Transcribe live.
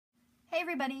Hey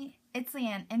everybody, it's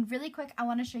Leanne, and really quick I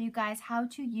want to show you guys how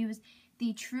to use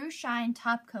the TruShine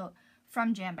top coat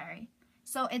from Jamberry.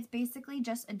 So it's basically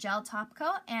just a gel top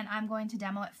coat, and I'm going to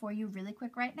demo it for you really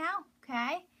quick right now,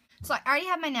 okay? So I already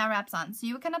have my nail wraps on, so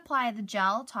you can apply the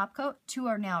gel top coat to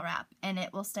our nail wrap and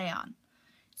it will stay on.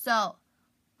 So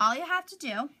all you have to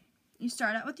do, you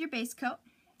start out with your base coat.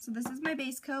 So this is my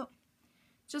base coat,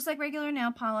 just like regular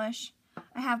nail polish.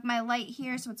 I have my light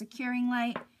here, so it's a curing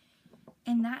light.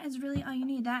 And that is really all you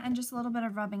need, that and just a little bit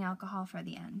of rubbing alcohol for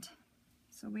the end.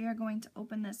 So we are going to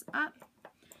open this up,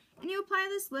 and you apply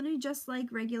this literally just like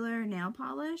regular nail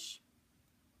polish.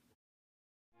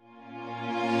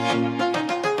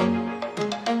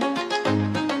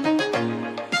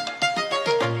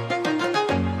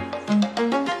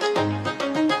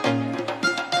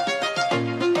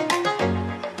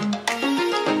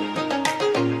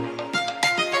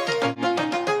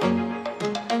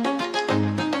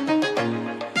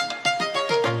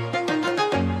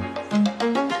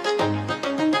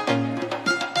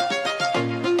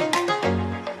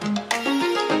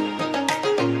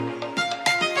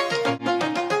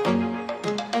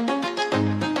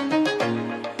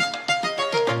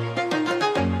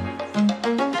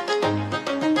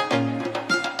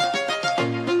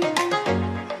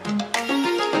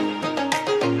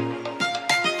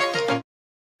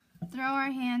 Throw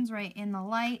our hands right in the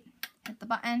light, hit the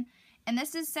button, and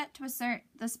this is set to assert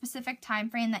the specific time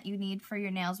frame that you need for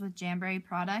your nails with Jamberry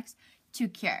products to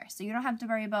cure. So you don't have to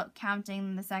worry about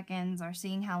counting the seconds or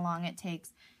seeing how long it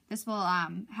takes. This will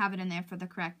have it in there for the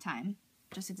correct time,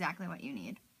 just exactly what you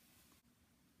need.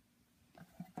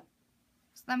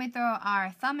 So then we throw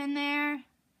our thumb in there,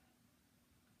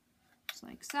 just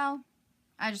like so.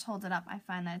 I just hold it up, I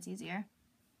find that it's easier.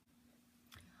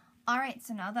 Alright,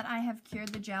 so now that I have cured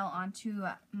the gel onto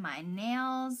my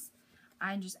nails,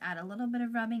 I just add a little bit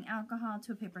of rubbing alcohol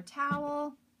to a paper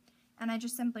towel, and I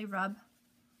just simply rub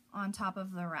on top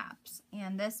of the wraps.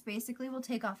 And this basically will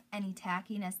take off any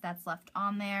tackiness that's left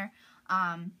on there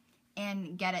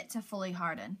and get it to fully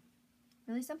harden.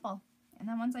 Really simple. And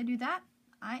then once I do that,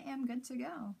 I am good to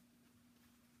go.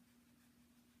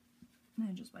 And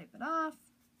I just wipe it off.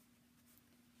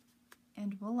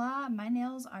 And voila, my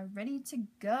nails are ready to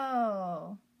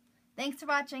go. Thanks for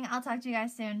watching. I'll talk to you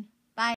guys soon.